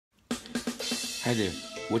Hi there,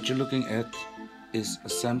 what you're looking at is a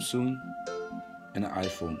Samsung and an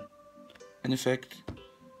iPhone. And in fact,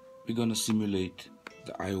 we're gonna simulate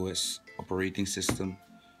the iOS operating system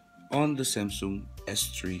on the Samsung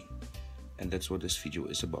S3, and that's what this video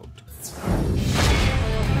is about.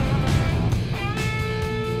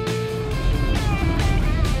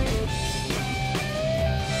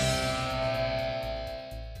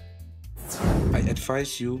 I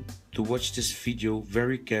advise you to watch this video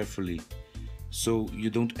very carefully so you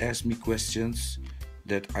don't ask me questions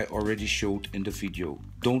that I already showed in the video.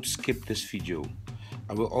 Don't skip this video.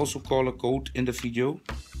 I will also call a code in the video,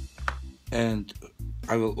 and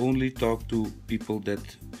I will only talk to people that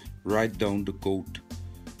write down the code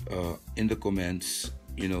in the comments,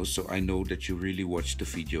 so I know that you really watched the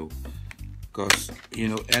video. Because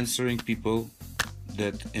answering people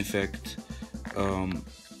that in fact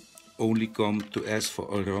only come to ask for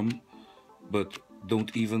a ROM but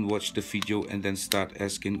don't even watch the video and then start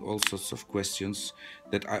asking all sorts of questions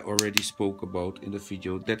that I already spoke about in the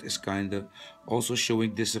video, that is kinda also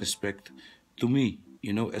showing disrespect to me,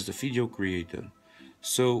 as the video creator.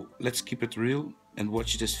 So let's keep it real and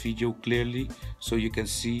watch this video clearly so you can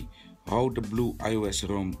see how the Blue iOS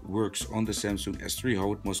ROM works on the Samsung S3,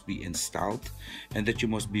 how it must be installed, and that you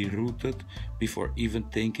must be rooted before even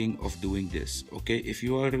thinking of doing this. Okay, if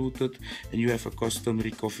you are rooted and you have a custom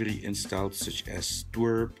recovery installed such as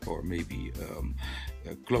Twerp or maybe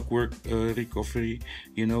a Clockwork recovery,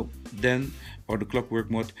 then, or the Clockwork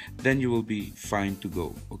mod, then you will be fine to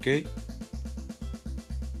go. Okay,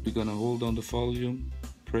 we're gonna hold on the volume,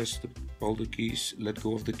 press all the keys, let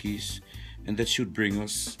go of the keys, and that should bring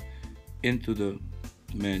us into the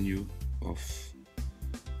menu of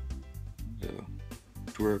the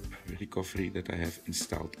Twerp recovery that I have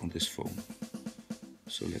installed on this phone.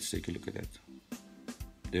 So let's take a look at that.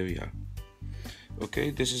 There we are.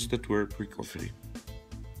 Okay, this is the Twerp recovery.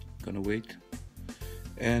 Gonna wait,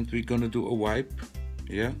 and we're gonna do a wipe.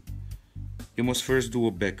 Yeah, you must first do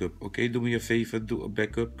a backup. Okay, do me a favor, do a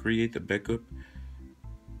backup, create a backup.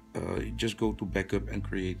 Just go to backup and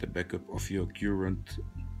create a backup of your current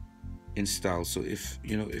install, so if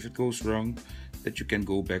it goes wrong, that you can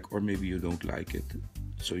go back, or maybe you don't like it,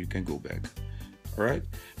 so you can go back. All right,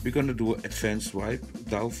 we're gonna do an advanced wipe,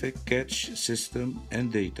 Dalvik, cache, system,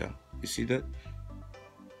 and data. You see that?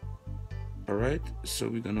 All right, so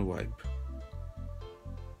we're gonna wipe.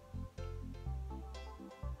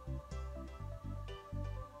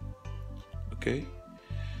 Okay,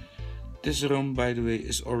 this ROM, by the way,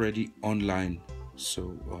 is already online,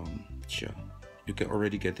 so yeah, you can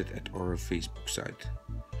already get it at our Facebook site.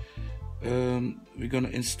 We're gonna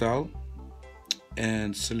install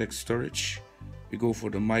and select storage. We go for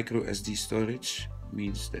the micro SD storage,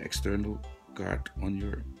 means the external card on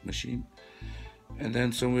your machine, and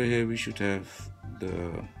then somewhere here we should have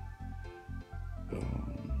the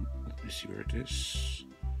let me see where it is,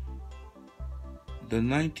 the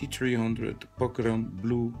 9300 Puck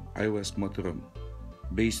Blue iOS mod ROM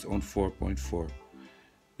based on 4.4.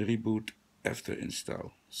 Reboot after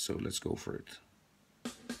install. So let's go for it.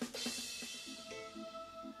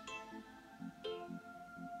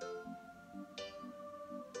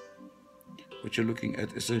 What you're looking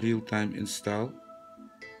at is a real-time install.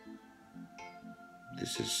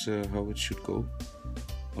 This is how it should go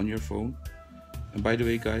on your phone. And by the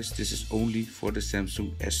way, guys, this is only for the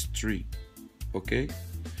Samsung S3. Okay,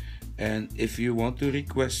 and if you want to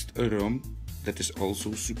request a ROM that is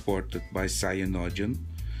also supported by Cyanogen,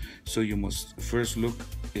 so you must first look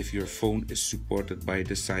if your phone is supported by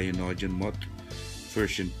the Cyanogen mod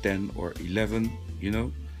version 10 or 11,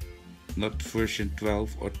 not version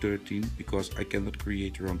 12 or 13, because I cannot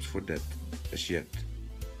create ROMs for that as yet.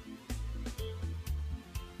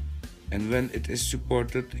 And when it is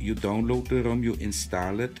supported, you download the ROM, you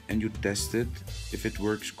install it, and you test it if it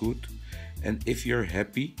works good. And if you're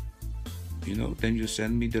happy, then you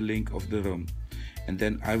send me the link of the ROM, and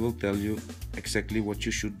then I will tell you exactly what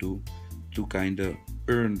you should do to kind of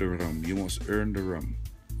earn the ROM. You must earn the ROM,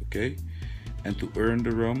 okay? And to earn the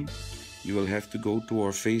ROM, you will have to go to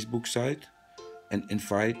our Facebook site and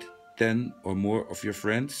invite 10 or more of your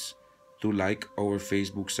friends to like our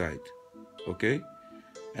Facebook site, okay?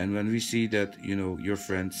 And when we see that, your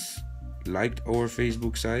friends liked our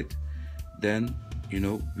Facebook site, then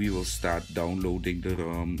we will start downloading the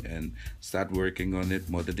ROM and start working on it,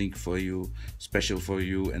 modeling for you, special for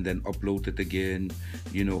you, and then upload it again,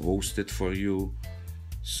 host it for you.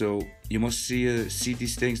 So you must see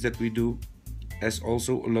these things that we do as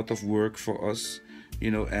also a lot of work for us,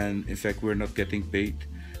 and in fact we're not getting paid.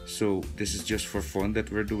 So this is just for fun that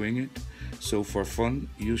we're doing it. So for fun,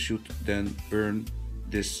 you should then earn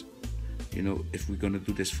this You know, if we're gonna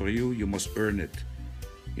do this for you, you must earn it.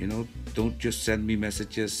 You know, don't just send me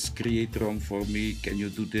messages, create ROM for me, can you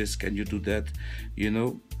do this, can you do that, you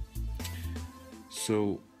know.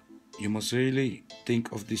 So you must really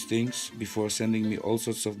think of these things before sending me all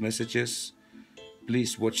sorts of messages.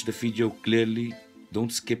 Please watch the video clearly,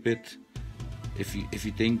 don't skip it. If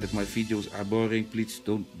you think that my videos are boring, please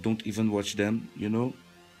don't even watch them, you know.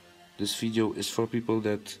 This video is for people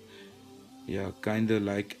that, yeah, kinda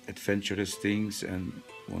like adventurous things and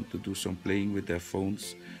want to do some playing with their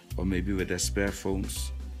phones, or maybe with their spare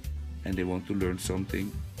phones, and they want to learn something.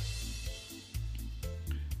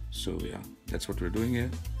 So yeah, that's what we're doing here.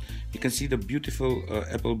 You can see the beautiful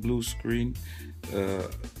Apple Blue screen.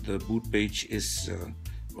 The boot page is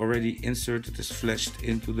already inserted, is flashed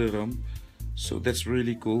into the ROM, so that's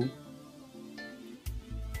really cool.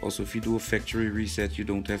 Also, if you do a factory reset, you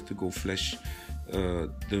don't have to go flash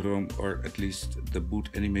the ROM, or at least the boot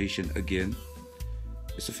animation again.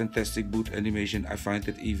 It's a fantastic boot animation. I find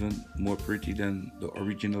it even more pretty than the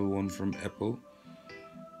original one from Apple.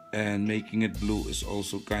 And making it blue is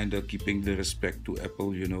also kind of keeping the respect to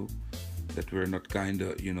Apple, you know, that we're not kind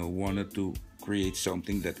of, you know, wanted to create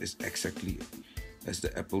something that is exactly as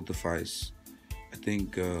the Apple device. I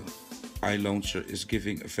think iLauncher is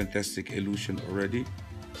giving a fantastic illusion already.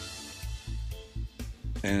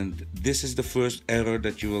 And this is the first error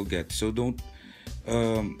that you will get. So don't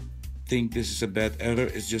think this is a bad error.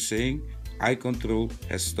 It's just saying Icontrole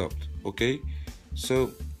has stopped. Okay,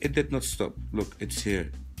 so it did not stop. Look, it's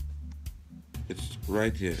here. It's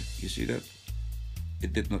right here. You see that?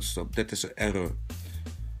 It did not stop. That is an error.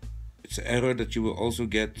 It's an error that you will also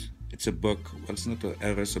get. It's a bug. Well, it's not an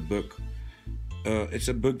error, it's a bug. It's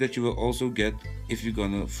a bug that you will also get if you're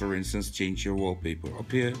gonna, for instance, change your wallpaper.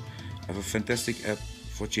 Up here, I have a fantastic app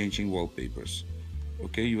for changing wallpapers.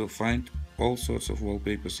 Okay, you will find all sorts of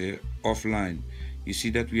wallpapers here offline. You see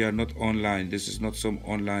that we are not online. This is not some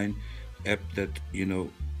online app that, you know,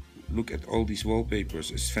 look at all these wallpapers.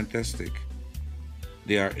 It's fantastic.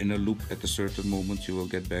 They are in a loop. At a certain moment you will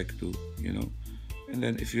get back to, you know, and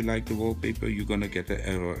then if you like the wallpaper, you're gonna get an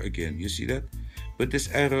error again. You see that? But this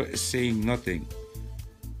error is saying nothing.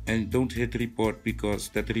 And don't hit report, because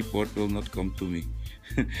that report will not come to me.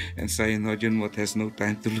 And CyanogenMod has no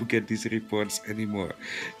time to look at these reports anymore.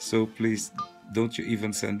 So please don't you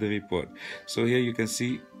even send the report. So here you can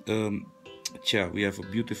see, we have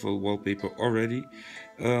a beautiful wallpaper already.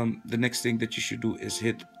 The next thing that you should do is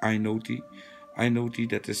hit iNoti. iNoti,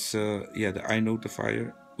 that is the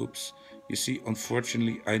iNotifier. Oops, you see,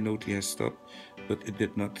 unfortunately iNoti has stopped, but it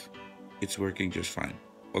did not. It's working just fine.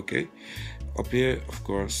 Okay, up here, of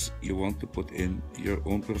course, you want to put in your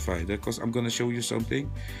own provider, because I'm gonna show you something.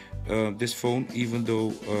 This phone, even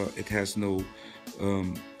though it has no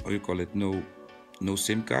no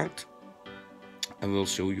SIM card, I will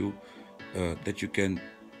show you that you can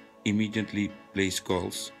immediately place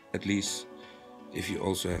calls, at least if you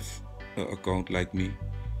also have an account like me.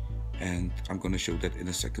 And I'm gonna show that in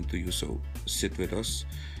a second to you, so sit with us.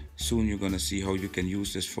 Soon you're gonna see how you can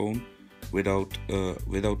use this phone without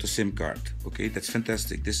a SIM card. Okay, that's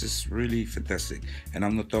fantastic. This is really fantastic. And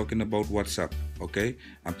I'm not talking about WhatsApp. Okay,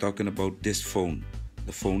 I'm talking about this phone,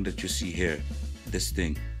 the phone that you see here, this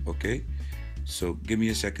thing. Okay, so give me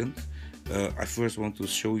a second. I first want to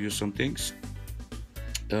show you some things,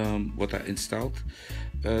 what I installed.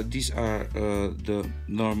 These are the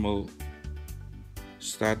normal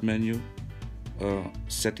start menu,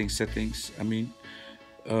 settings, I mean,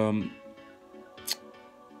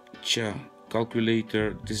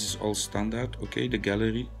 calculator. This is all standard. Okay, the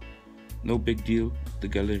gallery, no big deal, the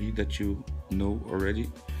gallery that you know already.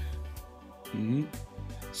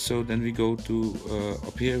 So then we go to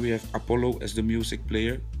up here we have Apollo as the music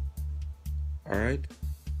player. All right,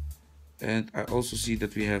 and I also see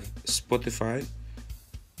that we have Spotify.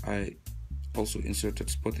 I also inserted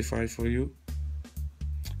Spotify for you,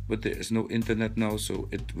 but there is no internet now, so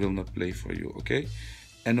it will not play for you. Okay,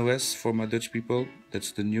 NOS for my Dutch people,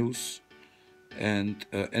 that's the news, and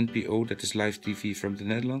NPO, that is live TV from the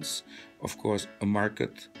Netherlands. Of course, a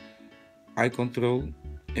market. Icontrole.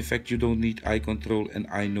 In fact, you don't need Icontrole and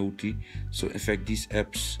iNoti. So in fact, these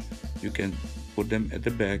apps, you can put them at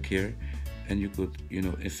the back here, and you could, you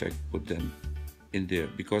know, in fact, put them in there,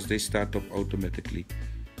 because they start up automatically.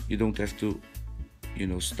 You don't have to, you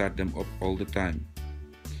know, start them up all the time.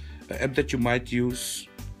 An app that you might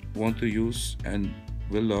want to use and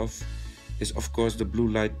will love is, of course, the Blue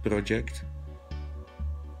Light project.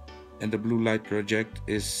 And the Blue Light project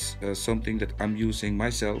is something that I'm using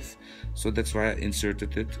myself, so that's why I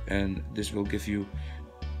inserted it. And this will give you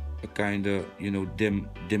a kind of, you know,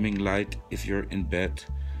 dimming light if you're in bed,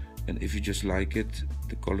 And if you just like it,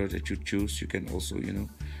 the color that you choose, you can also, you know,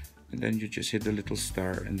 and then you just hit the little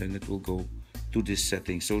star, and then it will go to this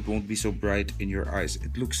setting, so it won't be so bright in your eyes.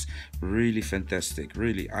 It looks really fantastic.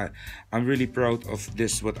 Really, I'm really proud of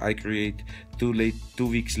this, what I create 2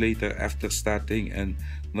 weeks later after starting and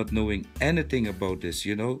not knowing anything about this,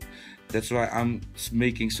 you know. That's why I'm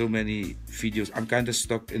making so many videos. I'm kind of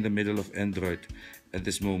stuck in the middle of Android at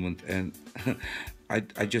this moment, and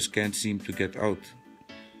I just can't seem to get out,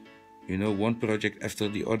 you know, one project after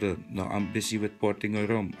the other. Now I'm busy with porting a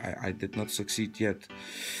ROM. I did not succeed yet.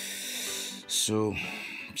 So,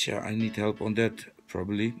 yeah, I need help on that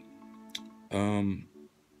probably.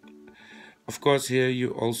 Of course, here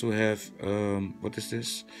you also have, what is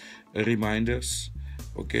this? Reminders.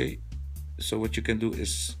 Okay, so what you can do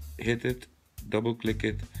is hit it, double click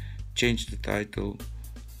it, change the title,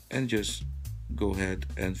 and just go ahead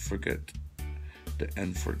and forget the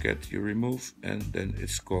and forget you remove, and then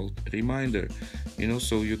it's called reminder, you know.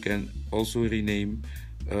 So you can also rename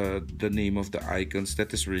the name of the icons.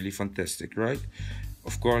 That is really fantastic, right?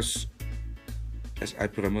 Of course, as I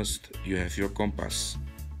promised, you have your compass.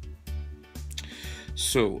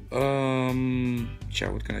 So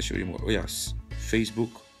what can I show you more? Oh yes,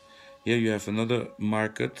 Facebook. Here you have another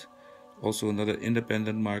market, also another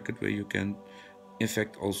independent market where you can in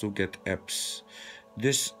fact also get apps.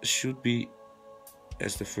 This should be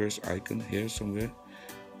as the first icon here somewhere,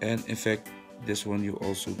 and in fact this one you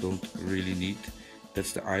also don't really need.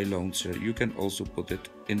 That's the iLauncher. You can also put it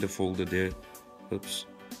in the folder there. Oops,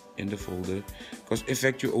 in the folder, because in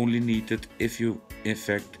fact you only need it if you in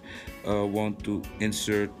fact want to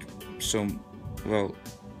insert some, well,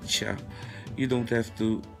 yeah, you don't have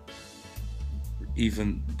to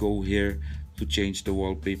even go here to change the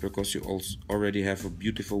wallpaper, because you also already have a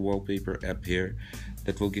beautiful wallpaper app here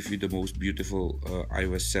that will give you the most beautiful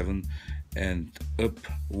iOS 7 and up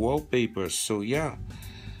wallpapers. So yeah,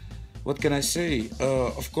 what can I say?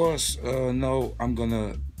 Of course, now I'm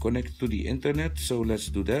gonna connect to the internet, so let's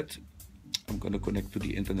do that. I'm gonna connect to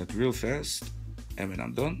the internet real fast, and when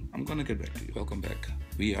I'm done, I'm gonna get back to you. Welcome back.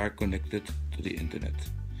 We are connected to the internet.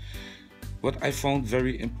 What I found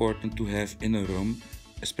very important to have in a ROM,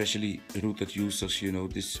 especially rooted users, you know,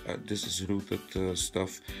 this is rooted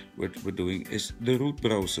stuff we're doing, is the root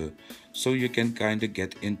browser. So you can kind of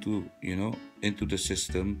get into, you know, into the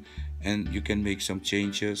system, and you can make some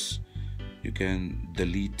changes. You can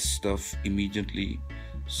delete stuff immediately,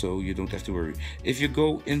 so you don't have to worry. If you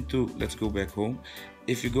go into, let's go back home.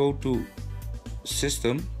 If you go to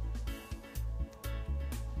system,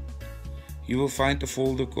 you will find a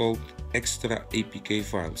folder called extra APK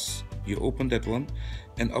files. You open that one,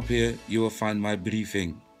 and up here you will find my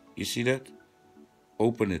briefing. You see that?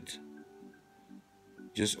 Open it.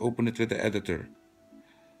 Just open it with the editor.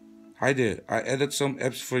 Hi there, I added some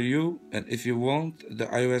apps for you, and if you want the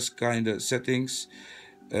iOS kind of settings,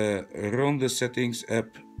 run the settings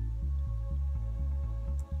app.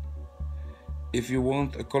 If you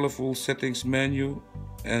want a colorful settings menu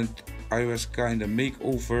and iOS kind of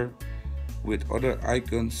makeover with other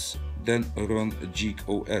icons, then run Geek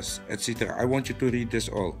OS, etc. I want you to read this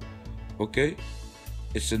all, okay?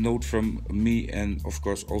 It's a note from me, and of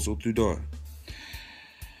course also Tudor.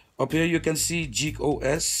 Up here you can see Geek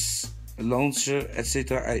OS, launcher,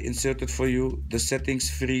 etc. I inserted for you the settings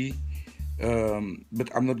free, but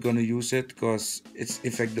I'm not gonna use it because it's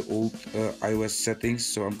in fact the old iOS settings.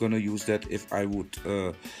 So I'm gonna use that if I would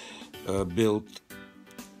build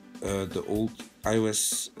the old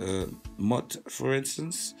iOS mod, for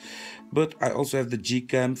instance. But I also have the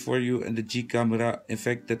Gcam for you, and the G camera. In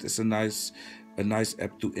fact, that is a nice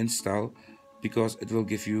app to install, because it will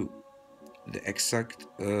give you the exact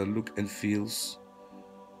look and feels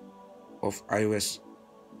of iOS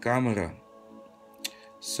camera.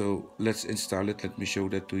 So let's install it. Let me show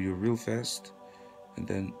that to you real fast, and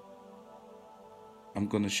then I'm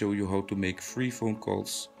gonna show you how to make free phone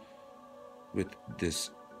calls with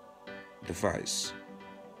this device.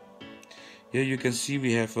 Here you can see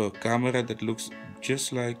we have a camera that looks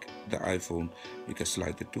just like the iPhone. You can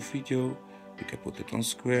slide it to video, you can put it on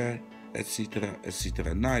square, etc,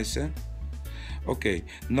 etc. Nice, eh? Okay,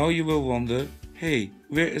 now you will wonder, hey,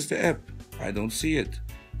 where is the app? I don't see it.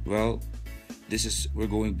 Well, we're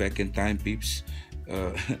going back in time, peeps.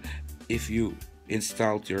 If you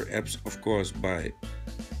installed your apps, of course, by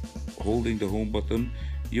holding the home button,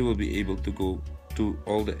 you will be able to go to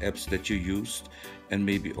all the apps that you used, and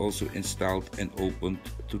maybe also installed and opened,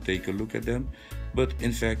 to take a look at them. But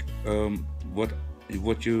in fact,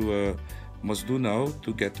 what you must do now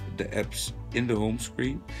to get the apps in the home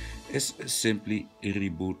screen is simply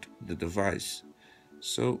reboot the device.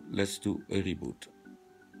 So let's do a reboot.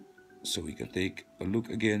 So we can take a look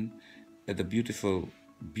again at the beautiful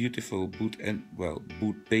boot and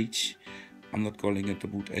boot page. I'm not calling it a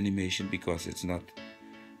boot animation because it's not.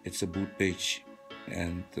 It's a boot page,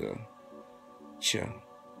 and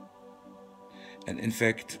and in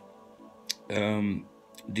fact,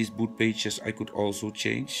 these boot pages I could also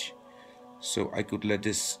change. So I could let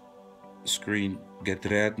this screen get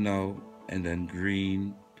red now, and then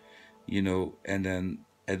green, and then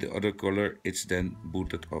at the other color it's then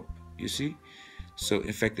booted up. You see? So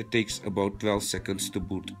in fact it takes about 12 seconds to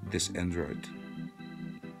boot this Android.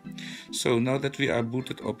 So now that we are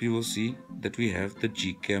booted up, you will see that we have the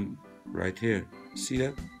Gcam right here. See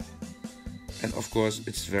that? And of course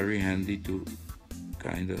it's very handy to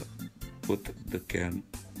kind of put the cam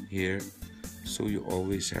here, so you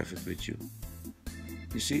always have it with you.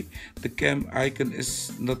 You see, the cam icon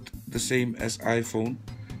is not the same as iPhone,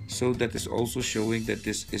 so that is also showing that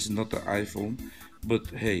this is not an iPhone. But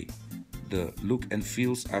hey, the look and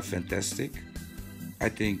feels are fantastic. I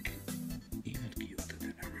think even cuter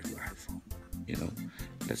than a real iPhone.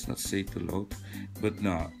 Let's not say too loud, but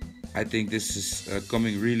no, I think this is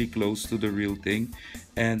coming really close to the real thing,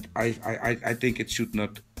 and I think it should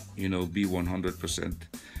not, be 100%.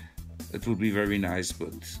 It would be very nice,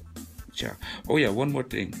 but yeah. Oh yeah, one more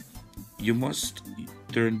thing. You must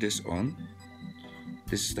turn this on.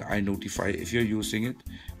 This is the iNotify if you're using it,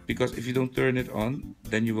 because if you don't turn it on,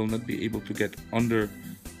 then you will not be able to get under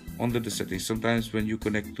the settings. Sometimes when you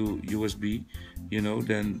connect to USB,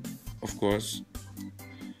 then of course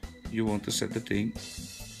you want to set the thing.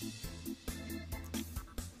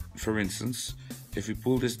 For instance, if we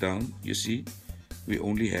pull this down, you see we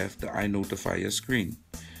only have the iNotifier screen.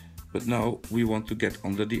 But now we want to get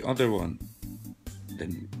under the other one.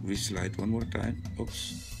 Then we slide one more time.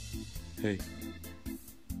 Oops. Hey.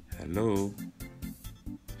 Hello.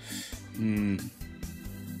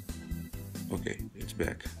 Okay, it's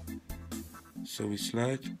back. So we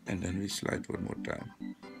slide and then we slide one more time.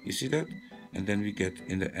 You see that? And then we get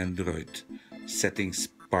in the Android settings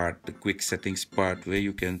part, the quick settings part, where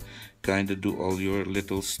you can kind of do all your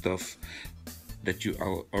little stuff that you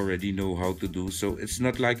already know how to do. So it's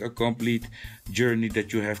not like a complete journey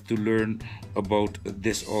that you have to learn about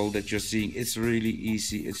this all that you're seeing. It's really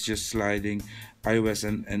easy. It's just sliding iOS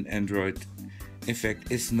and Android. In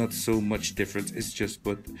fact, it's not so much difference. It's just,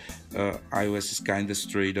 but iOS is kind of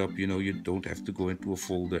straight up. You don't have to go into a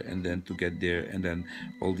folder and then to get there, and then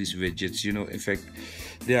all these widgets. In fact,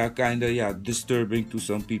 they are kind of disturbing to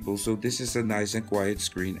some people. So this is a nice and quiet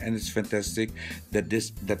screen, and it's fantastic that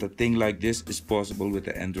a thing like this is possible with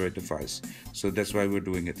the Android device. So that's why we're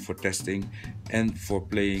doing it, for testing and for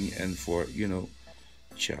playing and for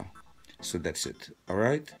So that's it. All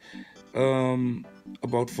right.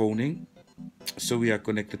 About phoning. So we are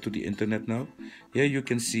connected to the internet now. Here you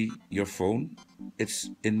can see your phone. It's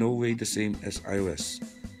in no way the same as iOS.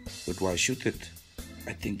 But why should it?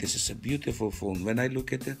 I think this is a beautiful phone. When I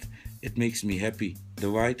look at it, it makes me happy. The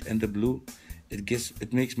white and the blue,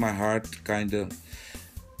 it makes my heart kind of,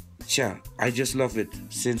 I just love it.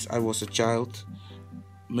 Since I was a child,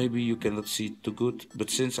 maybe you cannot see it too good, but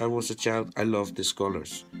since I was a child, I love these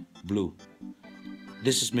colors, blue.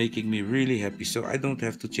 This is making me really happy, so I don't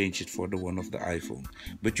have to change it for the one of the iPhone.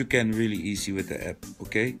 But you can really easy with the app,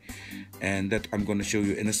 okay? And that I'm going to show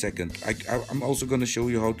you in a second. I'm also going to show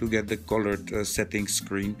you how to get the colored settings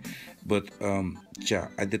screen. But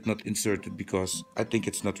I did not insert it because I think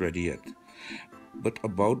it's not ready yet. But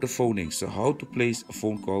about the phoning, so how to place a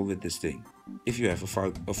phone call with this thing if you have a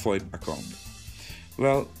VoIP account.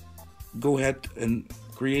 Well, go ahead and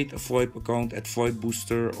create a VoIP account at VoIP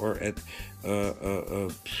Booster or at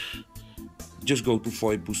just go to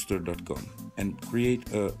voipbooster.com and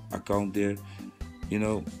create an account there,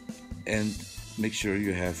 and make sure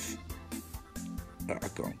you have an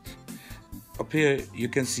account. Up here you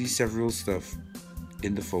can see several stuff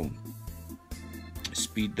in the phone: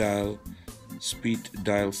 speed dial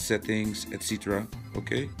settings, etc.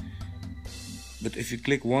 Okay, but if you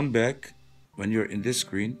click one back, when you're in this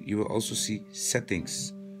screen, you will also see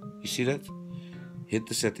settings. You see that? Hit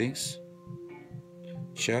the settings.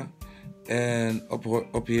 And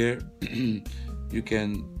up here you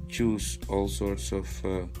can choose all sorts of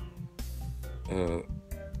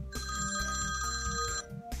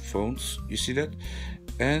phones. You see that?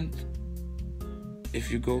 And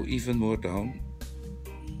if you go even more down,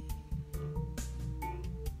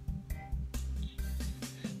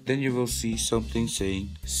 then you will see something saying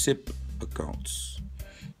SIP accounts.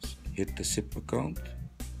 Hit the SIP account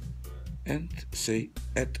and say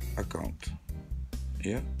add account.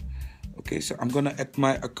 Okay, so I'm gonna add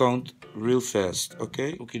my account real fast.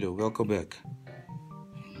 Okay, welcome back.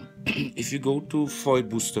 if you go to VoIP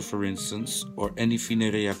Booster, for instance, or any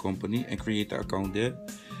Finerea company and create an account there,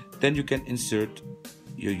 then you can insert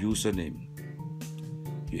your username.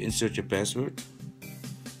 You insert your password,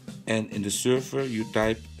 and in the server you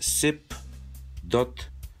type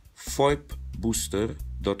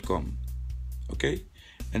sip.voipbooster.com. Okay,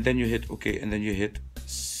 and then you hit OK, and then you hit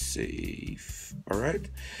save. All right,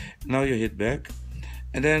 now you hit back,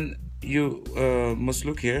 and then you must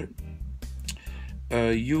look here.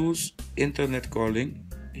 Use internet calling.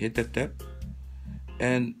 Hit that tab,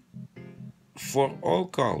 and for all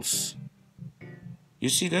calls, you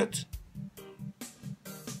see that?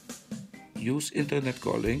 Use internet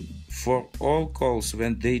calling for all calls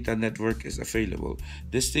when data network is available.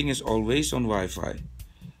 This thing is always on Wi-Fi,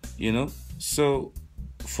 you know. So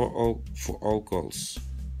for all calls.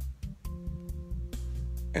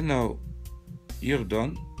 And now you're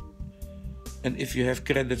done. And if you have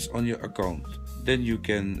credits on your account, then you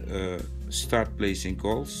can start placing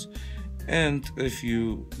calls. And if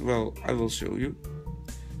you, well, I will show you.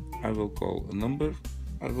 I will call a number.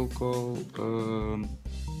 I will call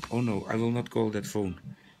oh no, I will not call that phone.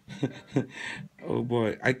 Oh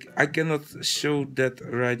boy, I cannot show that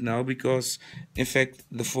right now because in fact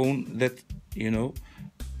the phone that, you know,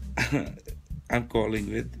 I'm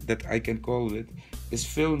calling with, that I can call with, is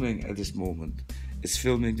filming at this moment. It's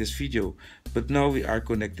filming this video, but now we are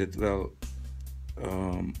connected. Well,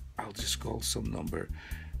 I'll just call some number.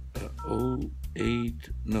 08,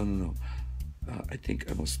 no. I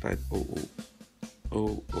think I must type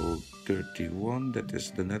 0031, that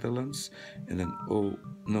is the Netherlands, and then no,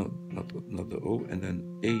 not the O, and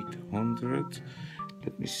then 800.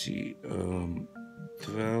 Let me see,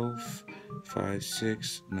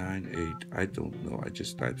 125698. I don't know. I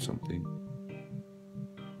just typed something.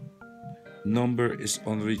 Number is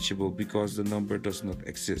unreachable because the number does not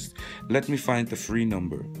exist. Let me find the free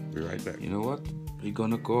number. Be right back. You know what? We're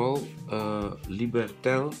gonna call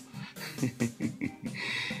Libertel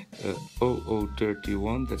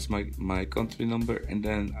 0031. That's my country number, and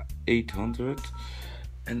then 800.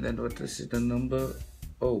 And then what is the number?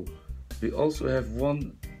 Oh, we also have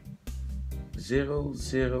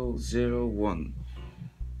 1001.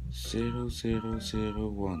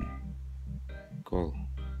 0001. Call.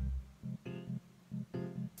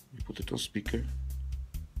 Put it on speaker.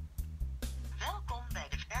 Welkom bij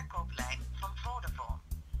de verkooplijn van Vodafone.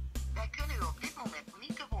 Wij kunnen u op dit moment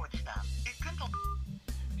niet te woord staan. U kunt op...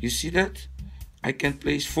 You see that? I can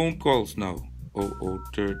place phone calls now.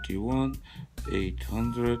 0031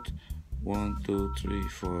 800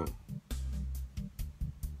 1234.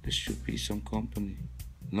 This should be some company.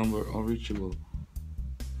 Number unreachable.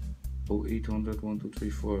 0800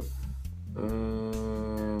 1234.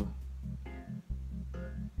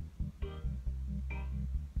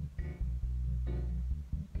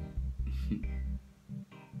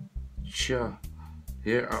 Sure,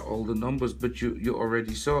 here are all the numbers, but you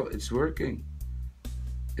already saw it's working.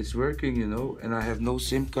 It's working, you know, and I have no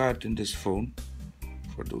SIM card in this phone.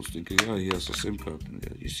 For those thinking, yeah, he has a SIM card in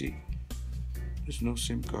there. You see, there's no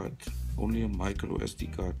SIM card, only a micro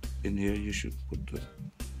SD card. In here you should put the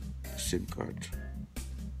SIM card.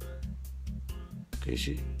 Okay,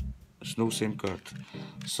 see, there's no SIM card,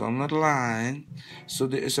 so I'm not lying. So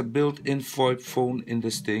there is a built-in VoIP phone in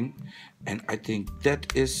this thing, and I think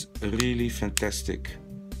that is really fantastic.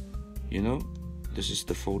 You know, this is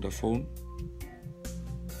the Vodafone.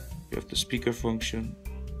 You have the speaker function,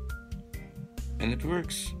 and it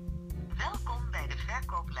works. Welkom bij de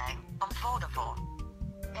verkooplijn van Vodafone.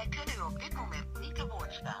 Wij kunnen u op dit moment niet te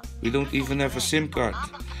woord staan. We don't even have a SIM card.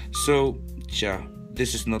 So, yeah,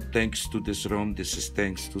 this is not thanks to this ROM. This is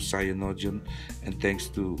thanks to Cyanogen, and thanks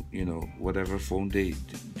to, you know, whatever phone they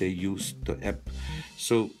use the app.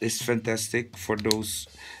 So it's fantastic. For those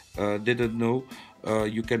didn't know,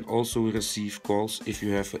 you can also receive calls if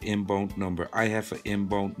you have an inbound number. I have an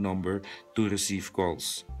inbound number to receive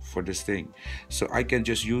calls for this thing, so I can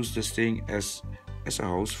just use this thing as a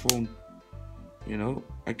house phone. You know,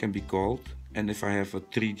 I can be called, and if I have a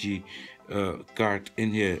 3G card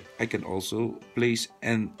in here, I can also place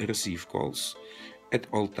and receive calls at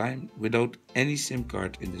all time without any SIM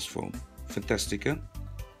card in this phone. Fantastic, huh?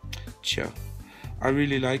 Tja, I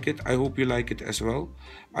really like it. I hope you like it as well.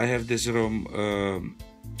 I have this ROM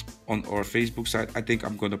on our Facebook site. I think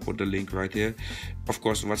I'm gonna put the link right here. Of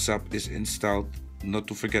course, WhatsApp is installed. Not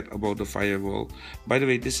to forget about the firewall. By the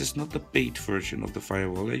way, this is not the paid version of the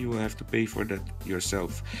firewall. You will have to pay for that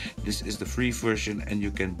yourself. This is the free version, and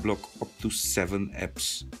you can block up to 7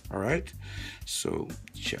 apps. All right. So,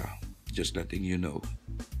 yeah, just letting you know.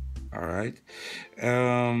 All right.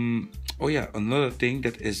 Oh yeah, another thing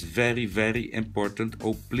that is very, very important.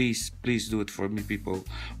 Oh, please, please do it for me, people.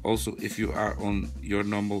 Also, if you are on your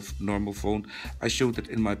normal phone, I showed it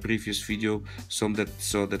in my previous video. Some that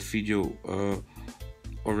saw that video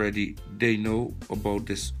already, they know about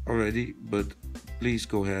this already. But please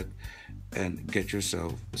go ahead and get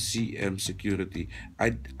yourself CM security.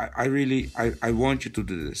 I really I want you to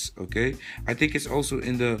do this. Okay, I think it's also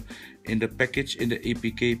in the package, in the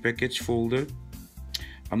APK package folder.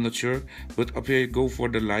 I'm not sure, but up here you go for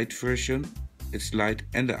the light version. It's light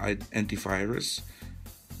and the antivirus.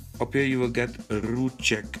 Up here you will get a root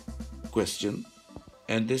check question,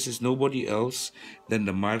 and this is nobody else than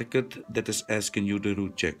the market that is asking you the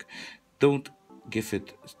root check. Don't give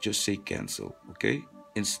it, just say cancel. Okay,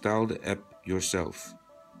 install the app yourself.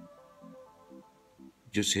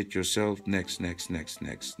 Just hit yourself, next, next, next,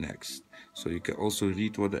 next, next. So you can also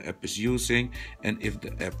read what the app is using and if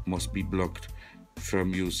the app must be blocked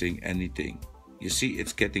from using anything. You see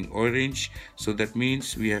it's getting orange, so that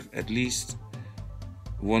means we have at least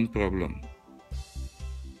one problem.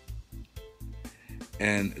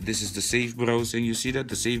 And this is the safe browsing. You see that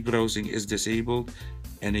the safe browsing is disabled.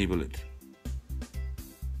 Enable it.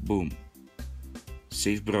 Boom.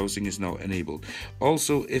 Safe browsing is now enabled.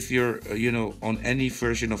 Also, if you're on any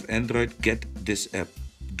version of Android, get this app.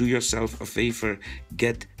 Do yourself a favor,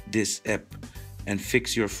 get this app and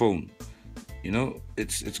fix your phone.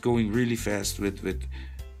 It's going really fast with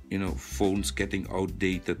phones getting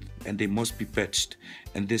outdated, and they must be patched,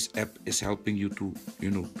 and this app is helping you to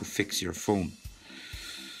to fix your phone.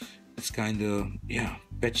 It's kind of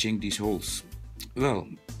patching these holes. Well,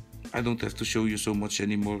 I don't have to show you so much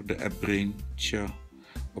anymore. The app brain,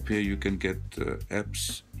 up here you can get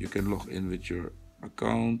apps. You can log in with your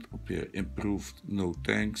account. Up here, improved, no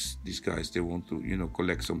thanks. These guys, they want to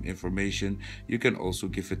collect some information. You can also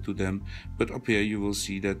give it to them, but up here you will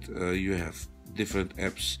see that you have different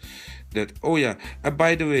apps that, oh yeah,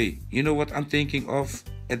 by the way, you know what I'm thinking of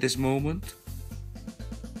at this moment?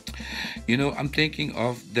 I'm thinking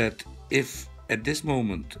of that if at this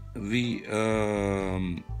moment we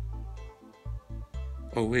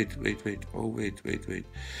oh wait.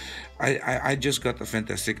 I just got a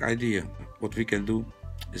fantastic idea. What we can do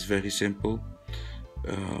is very simple.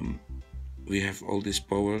 We have all this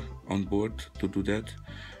power on board to do that.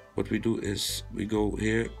 What we do is we go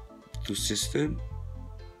here to system.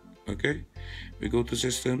 Okay, we go to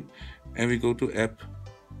system and we go to app,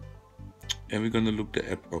 and we're gonna look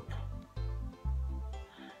the app up.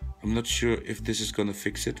 I'm not sure if this is gonna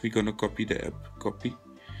fix it. We're gonna copy the app, copy,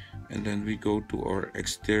 and then we go to our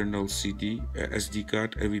external SD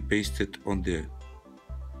card and we paste it on there.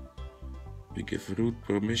 We give root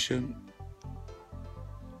permission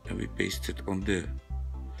and we paste it on there.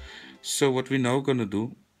 So what we're now gonna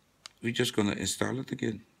do, we're just gonna install it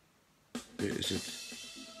again. Where is it?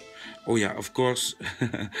 Oh yeah, of course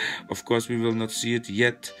of course we will not see it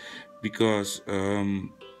yet because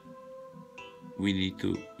we need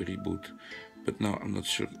to reboot. But now I'm not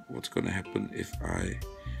sure what's gonna happen if I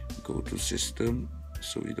go to system,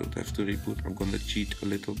 so we don't have to reboot. I'm gonna cheat a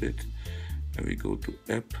little bit, and we go to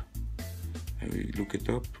app and we look it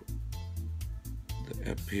up,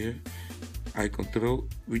 the app here, Icontrole.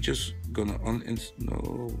 We just gonna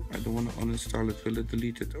no, I don't want to uninstall it. Will it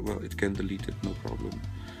delete it? Well, it can delete it, no problem.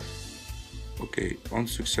 Okay,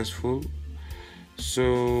 unsuccessful.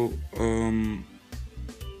 So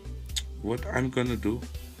what I'm gonna do,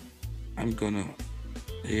 I'm gonna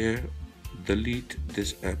here delete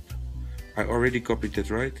this app. I already copied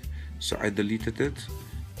it, right? So I deleted it,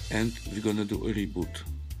 and we're gonna do a reboot.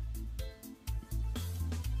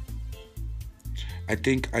 I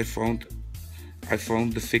think I found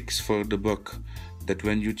the fix for the bug that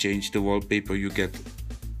when you change the wallpaper you get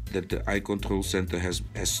that the Icontrole center has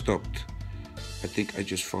stopped. I think I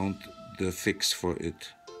just found the fix for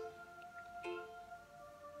it.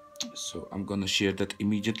 So I'm gonna share that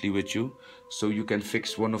immediately with you, so you can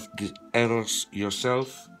fix one of the errors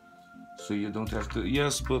yourself, so you don't have to.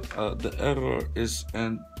 Yes, but the error is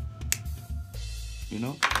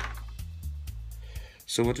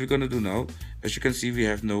So what we're gonna do now, as you can see, we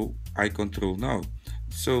have no Icontrole now.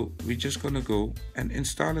 So we're just gonna go and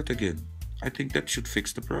install it again. I think that should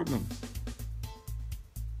fix the problem.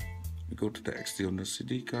 We go to the external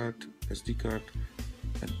SD card,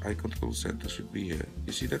 and Icontrole center should be here.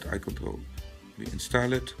 You see that Icontrole? We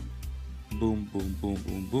install it. Boom, boom, boom,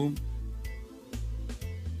 boom, boom.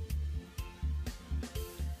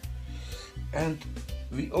 And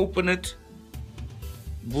we open it.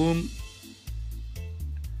 Boom.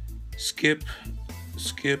 Skip,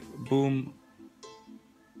 boom.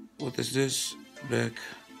 What is this? Back.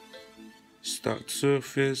 Start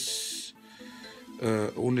service.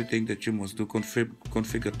 Only thing that you must do,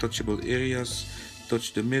 configure touchable areas,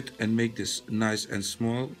 touch the mid and make this nice and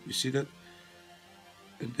small. You see that?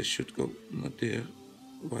 And this should go not there.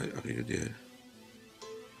 Why are you there?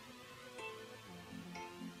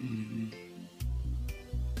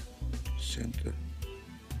 Center.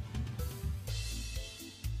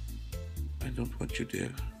 I don't want you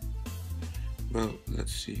there. Well,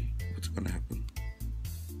 let's see what's gonna happen.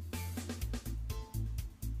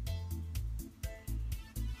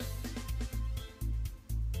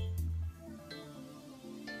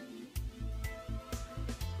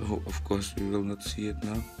 Oh, of course we will not see it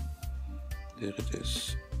now. There it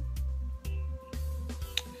is.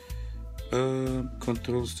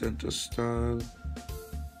 Control center style.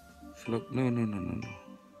 Flock. No. Not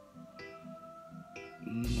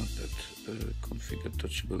that. Configure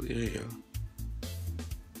touchable area.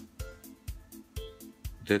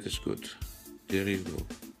 That is good. There you go.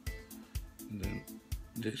 And then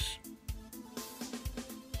this.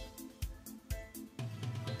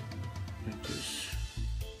 Like this.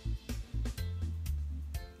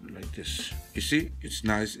 Like this. You see, it's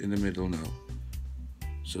nice in the middle now.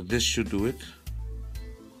 So this should do it.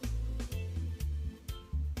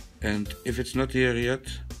 And if it's not here yet,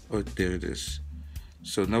 oh, there it is.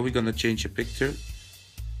 So now we're gonna change a picture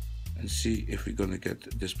and see if we're gonna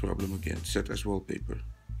get this problem again. Set as wallpaper.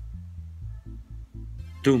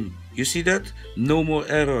 Boom. You see that? No more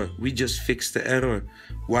error. We just fixed the error.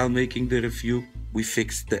 While making the review, we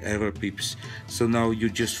fixed the error, peeps. So now you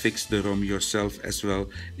just fix the ROM yourself as well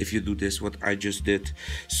if you do this, what I just did.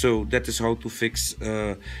 So that is how to fix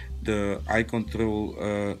the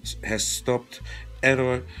Icontrole has stopped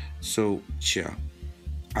error. So yeah,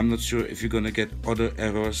 I'm not sure if you're gonna get other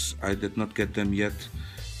errors. I did not get them yet.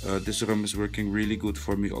 This ROM is working really good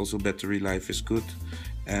for me. Also battery life is good,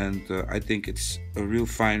 and I think it's a real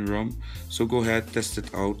fine ROM. So go ahead, test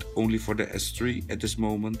it out. Only for the S3 at this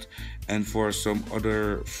moment, and for some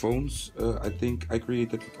other phones. I think I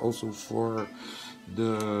created it also for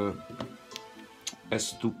the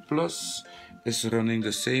S2 Plus. Is running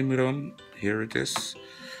the same ROM. Here it is.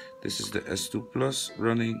 This is the S2 Plus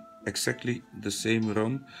running exactly the same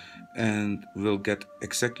ROM, and we'll get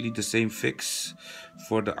exactly the same fix.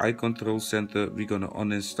 For the Icontrole center, we're gonna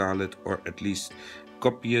uninstall it, or at least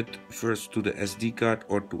copy it first to the SD card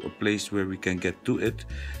or to a place where we can get to it.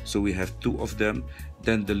 So we have two of them.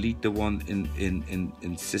 Then delete the one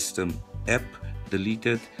in system app, delete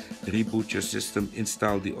it, reboot your system,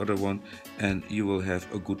 install the other one, and you will have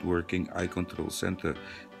a good working Icontrole center.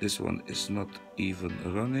 This one is not even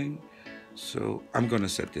running, so I'm gonna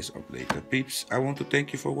set this up later. Peeps, I want to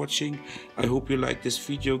thank you for watching. I hope you liked this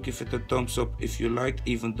video. Give it a thumbs up if you liked.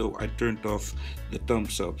 Even though I turned off the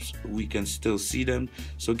thumbs ups, we can still see them.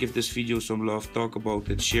 So give this video some love, talk about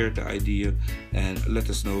it, share the idea, and let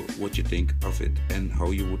us know what you think of it and how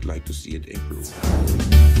you would like to see it improve.